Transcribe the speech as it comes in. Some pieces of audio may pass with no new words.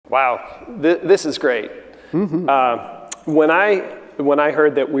Wow, this is great. When I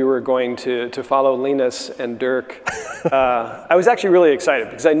heard that we were going to follow Linus and Dirk, I was actually really excited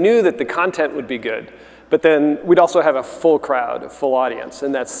because I knew that the content would be good, but then we'd also have a full crowd, a full audience,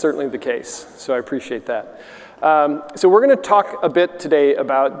 and that's certainly the case, so I appreciate that. So we're going to talk a bit today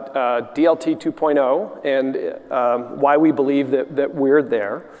about DLT 2.0 and why we believe that we're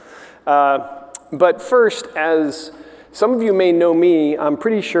there. But first, as some of you may know me, I'm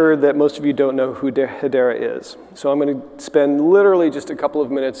pretty sure that most of you don't know who Hedera is. So I'm going to spend literally just a couple of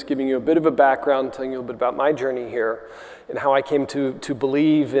minutes giving you a bit of a background, telling you a bit about my journey here and how I came to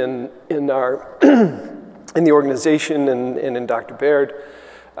believe in our in the organization and in Dr. Baird.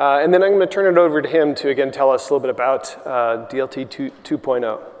 And then I'm going to turn it over to him to, again, tell us a little bit about DLT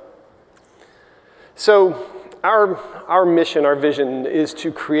 2.0. So our mission, our vision, is to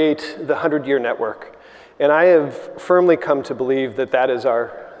create the 100-year network. And I have firmly come to believe that is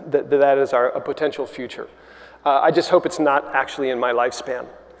our potential future. I just hope it's not actually in my lifespan.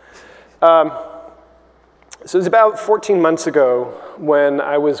 So it was about 14 months ago when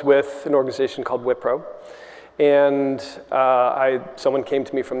I was with an organization called Wipro. And someone came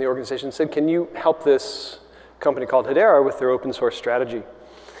to me from the organization and said, can you help this company called Hedera with their open source strategy?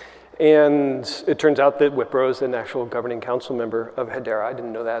 And it turns out that Wipro is an actual governing council member of Hedera. I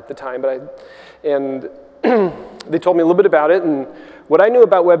didn't know that at the time, and they told me a little bit about it. And what I knew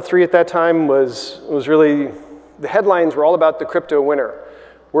about Web3 at that time was really, the headlines were all about the crypto winter.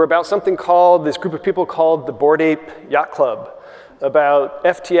 Were about something called, this group of people called the Bored Ape Yacht Club, about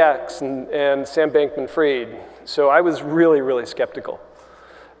FTX and Sam Bankman-Fried. So I was really, really skeptical.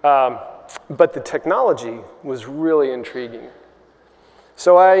 But the technology was really intriguing.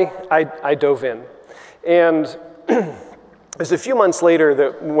 So I dove in. And it was a few months later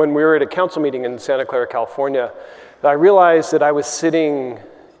that when we were at a council meeting in Santa Clara, California, that I realized that I was sitting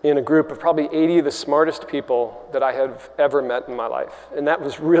in a group of probably 80 of the smartest people that I have ever met in my life. And that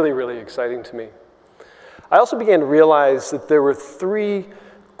was really, really exciting to me. I also began to realize that there were 3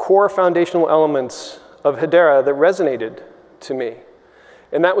 core foundational elements of Hedera that resonated to me.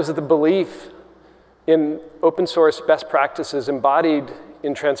 And that was the belief in open source best practices embodied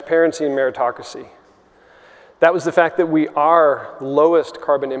in transparency and meritocracy. That was the fact that we are the lowest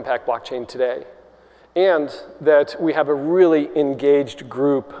carbon impact blockchain today, and that we have a really engaged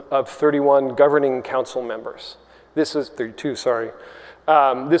group of 31 governing council members. This is 32, sorry.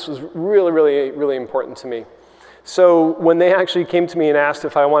 This was really, really, really important to me. So when they actually came to me and asked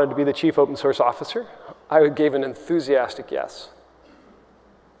if I wanted to be the chief open source officer, I gave an enthusiastic yes.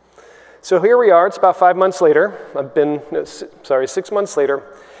 So here we are, it's about 5 months later. 6 months later.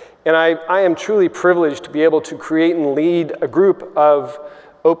 And I am truly privileged to be able to create and lead a group of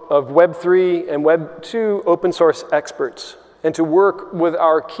Web3 and Web2 open source experts, and to work with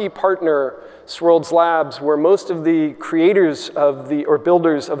our key partner, Swirlds Labs, where most of the creators or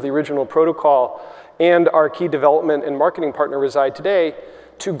builders of the original protocol and our key development and marketing partner reside today,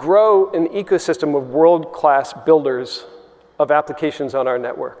 to grow an ecosystem of world-class builders of applications on our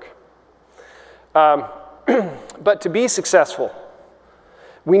network. But to be successful,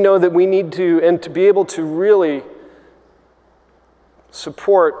 we know that we need to, and to be able to really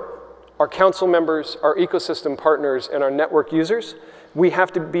support our council members, our ecosystem partners, and our network users, we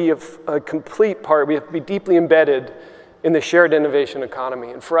have to be a complete part, we have to be deeply embedded in the shared innovation economy.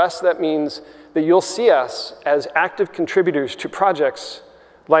 And for us, that means that you'll see us as active contributors to projects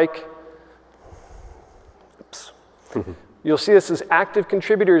like, you'll see us as active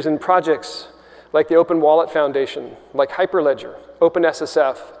contributors in projects like the Open Wallet Foundation, like Hyperledger,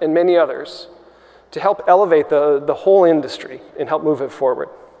 OpenSSF, and many others, to help elevate the whole industry and help move it forward.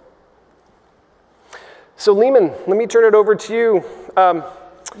 So Leemon, let me turn it over to you.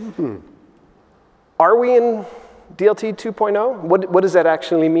 Are we in DLT 2.0? What does that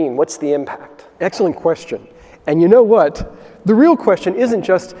actually mean? What's the impact? Excellent question. And you know what? The real question isn't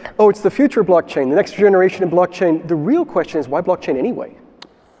just, oh, it's the future blockchain, the next generation of blockchain. The real question is, why blockchain anyway?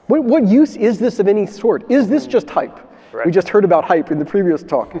 What use is this of any sort? Is this just hype? Right. We just heard about hype in the previous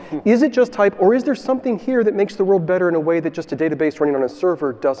talk. Is it just hype, or is there something here that makes the world better in a way that just a database running on a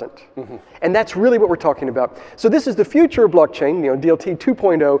server doesn't? And that's really what we're talking about. So this is the future of blockchain, DLT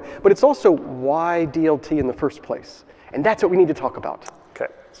 2.0, but it's also why DLT in the first place. And that's what we need to talk about. Okay.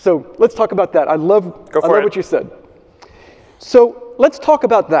 So let's talk about that. I love what you said. So let's talk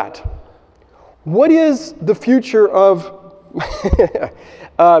about that. What is the future of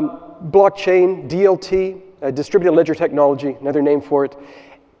blockchain, DLT, distributed ledger technology, another name for it,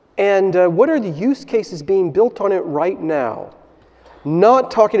 and what are the use cases being built on it right now?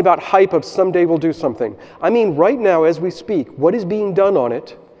 Not talking about hype of someday we'll do something. I mean right now as we speak, what is being done on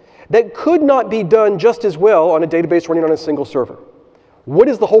it, that could not be done just as well on a database running on a single server. What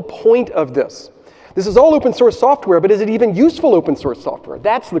is the whole point of this? This is all open source software, but is it even useful open source software?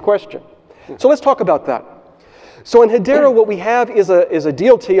 That's the question. So let's talk about that. So in Hedera, what we have is a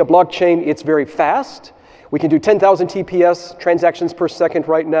DLT, a blockchain. It's very fast. We can do 10,000 TPS transactions per second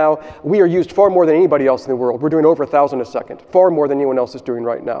right now. We are used far more than anybody else in the world. We're doing over 1,000 a second, far more than anyone else is doing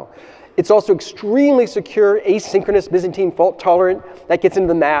right now. It's also extremely secure, asynchronous, Byzantine, fault tolerant. That gets into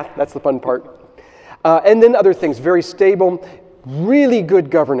the math. That's the fun part. And then other things, very stable, really good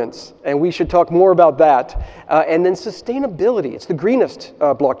governance, and we should talk more about that. And then sustainability. It's the greenest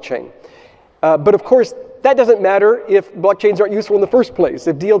blockchain. But of course, that doesn't matter if blockchains aren't useful in the first place,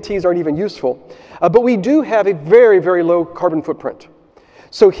 if DLTs aren't even useful. But we do have a very, very low carbon footprint.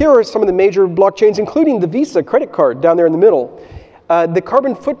 So here are some of the major blockchains, including the Visa credit card down there in the middle. The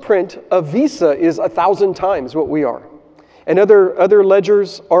carbon footprint of Visa is 1,000 times what we are. And other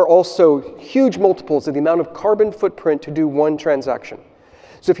ledgers are also huge multiples of the amount of carbon footprint to do one transaction.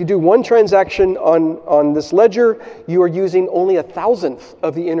 So if you do one transaction on this ledger, you are using only 1,000th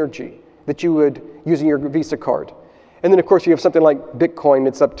of the energy that you would using your Visa card. And then, of course, you have something like Bitcoin.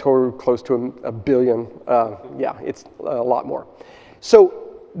 It's up to close to a billion. Yeah, it's a lot more.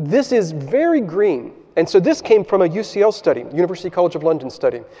 So this is very green. And so this came from a UCL study, University College of London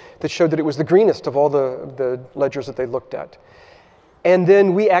study, that showed that it was the greenest of all the ledgers that they looked at. And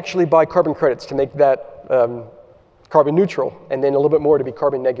then we actually buy carbon credits to make that carbon neutral, and then a little bit more to be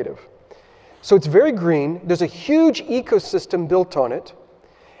carbon negative. So it's very green. There's a huge ecosystem built on it.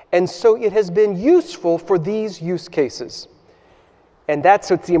 And so it has been useful for these use cases. And that's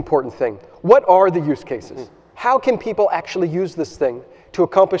what's the important thing. What are the use cases? How can people actually use this thing to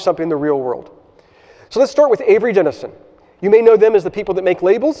accomplish something in the real world? So let's start with Avery Dennison. You may know them as the people that make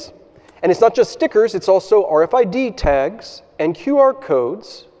labels. And it's not just stickers, it's also RFID tags and QR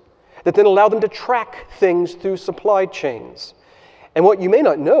codes that then allow them to track things through supply chains. And what you may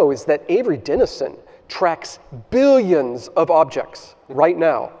not know is that Avery Dennison tracks billions of objects right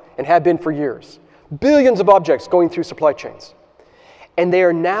now, and have been for years. Billions of objects going through supply chains. And they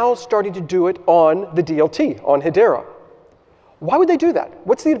are now starting to do it on the DLT, on Hedera. Why would they do that?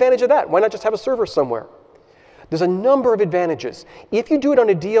 What's the advantage of that? Why not just have a server somewhere? There's a number of advantages. If you do it on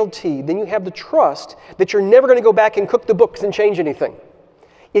a DLT, then you have the trust that you're never going to go back and cook the books and change anything.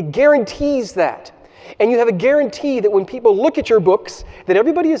 It guarantees that. And you have a guarantee that when people look at your books, that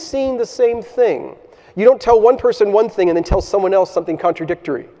everybody is seeing the same thing. You don't tell one person one thing and then tell someone else something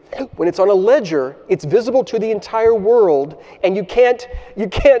contradictory. When it's on a ledger, it's visible to the entire world, and you can't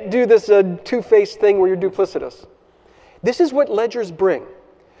do this two-faced thing where you're duplicitous. This is what ledgers bring.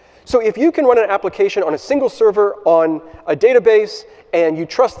 So if you can run an application on a single server on a database, and you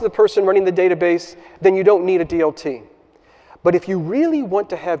trust the person running the database, then you don't need a DLT. But if you really want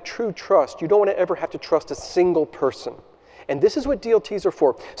to have true trust, you don't want to ever have to trust a single person. And this is what DLTs are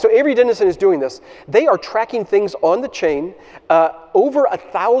for. So Avery Dennison is doing this. They are tracking things on the chain over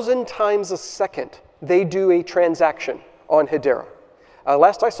 1,000 times a second. They do a transaction on Hedera.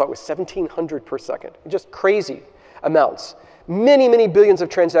 Last I saw it was 1,700 per second. Just crazy amounts. Many, many billions of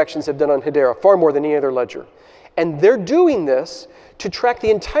transactions have done on Hedera, far more than any other ledger. And they're doing this to track the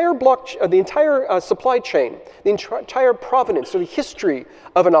entire supply chain, the entire provenance or the history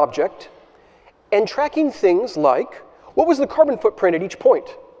of an object, and tracking things like what was the carbon footprint at each point?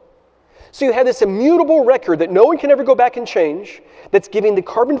 So you have this immutable record that no one can ever go back and change, that's giving the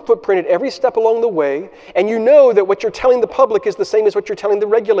carbon footprint at every step along the way, and you know that what you're telling the public is the same as what you're telling the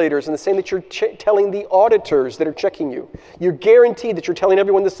regulators and the same that you're telling the auditors that are checking you. You're guaranteed that you're telling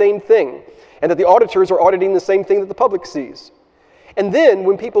everyone the same thing, and that the auditors are auditing the same thing that the public sees. And then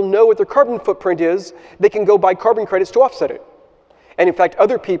when people know what their carbon footprint is, they can go buy carbon credits to offset it. And in fact,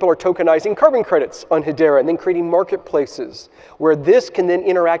 other people are tokenizing carbon credits on Hedera and then creating marketplaces where this can then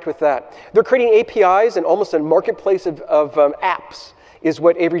interact with that. They're creating APIs and almost a marketplace of apps is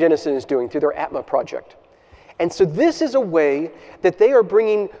what Avery Dennison is doing through their Atma project. And so this is a way that they are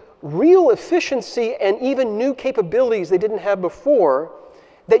bringing real efficiency and even new capabilities they didn't have before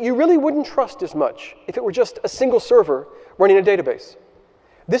that you really wouldn't trust as much if it were just a single server running a database.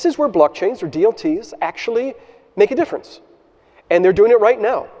 This is where blockchains or DLTs actually make a difference. And they're doing it right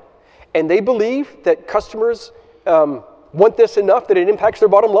now. And they believe that customers want this enough that it impacts their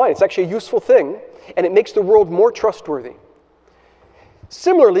bottom line. It's actually a useful thing, and it makes the world more trustworthy.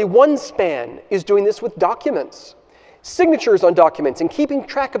 Similarly, OneSpan is doing this with documents. Signatures on documents and keeping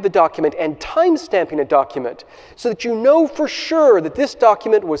track of the document and time-stamping a document so that you know for sure that this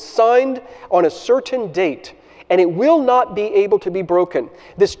document was signed on a certain date and it will not be able to be broken.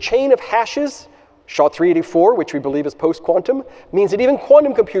 This chain of hashes SHA-384, which we believe is post-quantum, means that even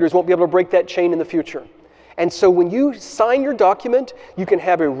quantum computers won't be able to break that chain in the future. And so when you sign your document, you can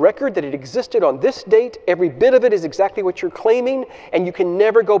have a record that it existed on this date. Every bit of it is exactly what you're claiming, and you can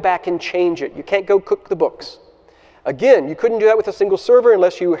never go back and change it. You can't go cook the books. Again, you couldn't do that with a single server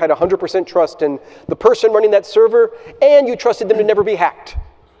unless you had 100% trust in the person running that server, and you trusted them to never be hacked.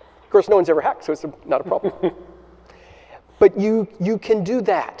 Of course, no one's ever hacked, so it's not a problem. But you can do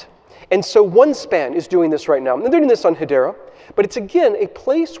that. And so OneSpan is doing this right now. And they're doing this on Hedera, but it's, again, a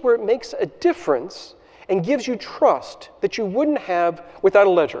place where it makes a difference and gives you trust that you wouldn't have without a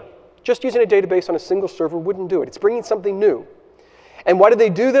ledger. Just using a database on a single server wouldn't do it. It's bringing something new. And why did they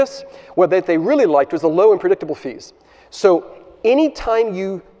do this? Well, what they really liked was the low and predictable fees. So anytime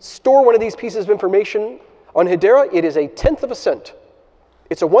you store one of these pieces of information on Hedera, it is 1/10 of a cent.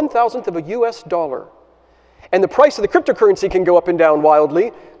 It's 1/1000th of a US dollar. And the price of the cryptocurrency can go up and down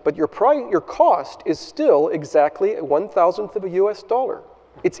wildly, but your cost is still exactly 1/1000th of a US dollar.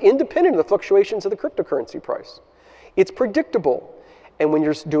 It's independent of the fluctuations of the cryptocurrency price. It's predictable. And when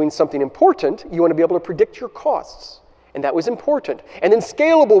you're doing something important, you want to be able to predict your costs. And that was important. And then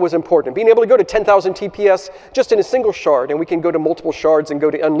scalable was important, being able to go to 10,000 TPS just in a single shard, and we can go to multiple shards and go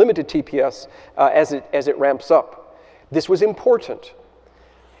to unlimited TPS as it ramps up. This was important.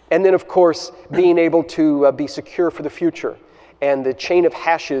 And then, of course, being able to be secure for the future. And the chain of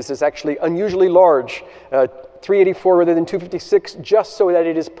hashes is actually unusually large, 384 rather than 256, just so that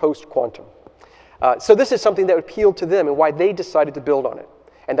it is post-quantum. So this is something that appealed to them and why they decided to build on it.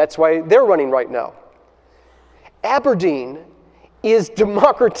 And that's why they're running right now. Aberdeen is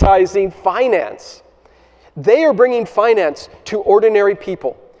democratizing finance. They are bringing finance to ordinary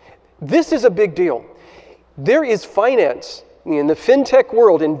people. This is a big deal. There is finance in the fintech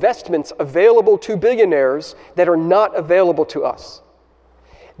world, investments available to billionaires that are not available to us.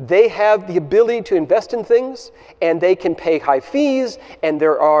 They have the ability to invest in things, and they can pay high fees, and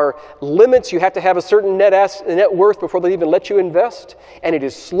there are limits. You have to have a certain net worth before they even let you invest, and it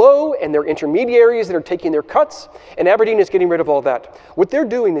is slow, and there are intermediaries that are taking their cuts, and Aberdeen is getting rid of all that. What they're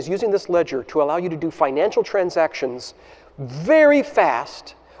doing is using this ledger to allow you to do financial transactions very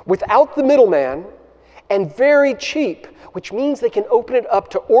fast, without the middleman, and very cheap, which means they can open it up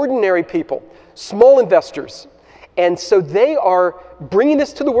to ordinary people, small investors. And so they are bringing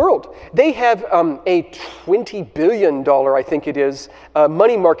this to the world. They have a $20 billion, I think it is,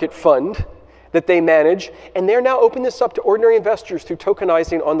 money market fund that they manage, and they're now opening this up to ordinary investors through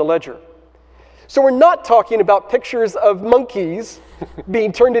tokenizing on the ledger. So we're not talking about pictures of monkeys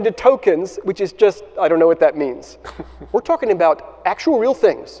being turned into tokens, which is just, I don't know what that means. We're talking about actual real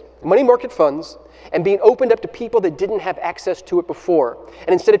things, money market funds, and being opened up to people that didn't have access to it before. And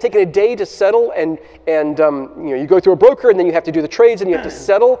instead of taking a day to settle and you go through a broker and then you have to do the trades and you have to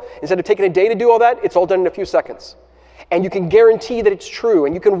settle, instead of taking a day to do all that, it's all done in a few seconds. And you can guarantee that it's true,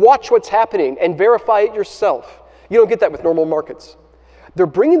 and you can watch what's happening and verify it yourself. You don't get that with normal markets. They're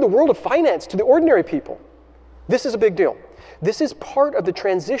bringing the world of finance to the ordinary people. This is a big deal. This is part of the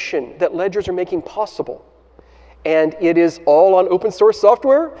transition that ledgers are making possible. And it is all on open source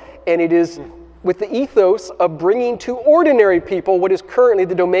software, and it is with the ethos of bringing to ordinary people what is currently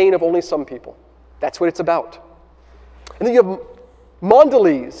the domain of only some people. That's what it's about. And then you have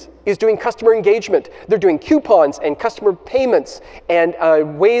Mondelez is doing customer engagement. They're doing coupons and customer payments and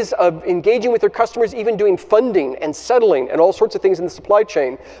ways of engaging with their customers, even doing funding and settling and all sorts of things in the supply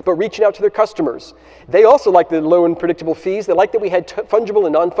chain, but reaching out to their customers. They also like the low and predictable fees. They like that we had fungible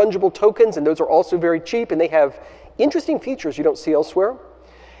and non-fungible tokens, and those are also very cheap, and they have interesting features you don't see elsewhere.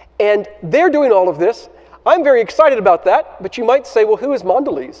 And they're doing all of this. I'm very excited about that, but you might say, well, who is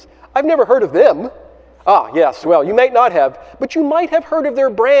Mondelez? I've never heard of them. Ah, yes, well, you might not have, but you might have heard of their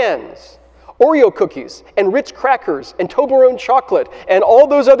brands. Oreo cookies, and Ritz crackers, and Toblerone chocolate, and all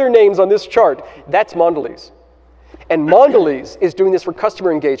those other names on this chart. That's Mondelez. And Mondelez is doing this for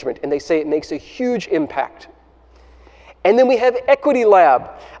customer engagement, and they say it makes a huge impact. And then we have Equity Lab.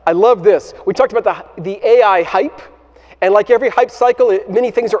 I love this. We talked about the AI hype. And like every hype cycle,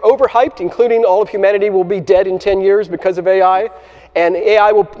 many things are overhyped, including all of humanity will be dead in 10 years because of AI. And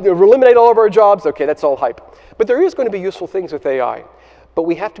AI will eliminate all of our jobs. Okay, that's all hype. But there is going to be useful things with AI. But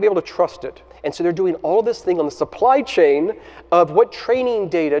we have to be able to trust it. And so they're doing all of this thing on the supply chain of what training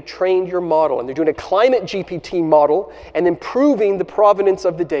data trained your model. And they're doing a climate GPT model and improving the provenance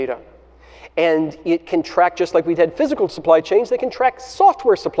of the data. And it can track, just like we've had physical supply chains, they can track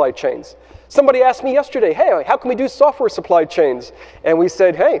software supply chains. Somebody asked me yesterday, hey, how can we do software supply chains? And we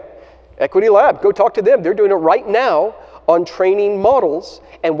said, hey, Equity Lab, go talk to them. They're doing it right now on training models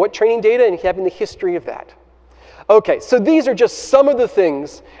and what training data and having the history of that. Okay, so these are just some of the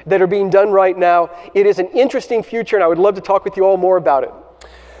things that are being done right now. It is an interesting future, and I would love to talk with you all more about it.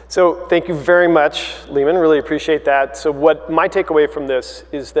 So thank you very much, Leemon. Really appreciate that. So what my takeaway from this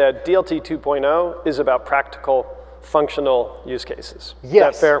is that DLT 2.0 is about practical, functional use cases.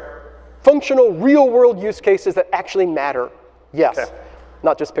 Yes. Is that fair? Functional, real-world use cases that actually matter. Yes. Okay.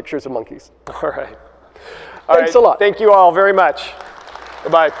 Not just pictures of monkeys. All right. Thanks a lot. Thank you all very much.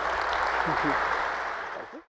 Goodbye.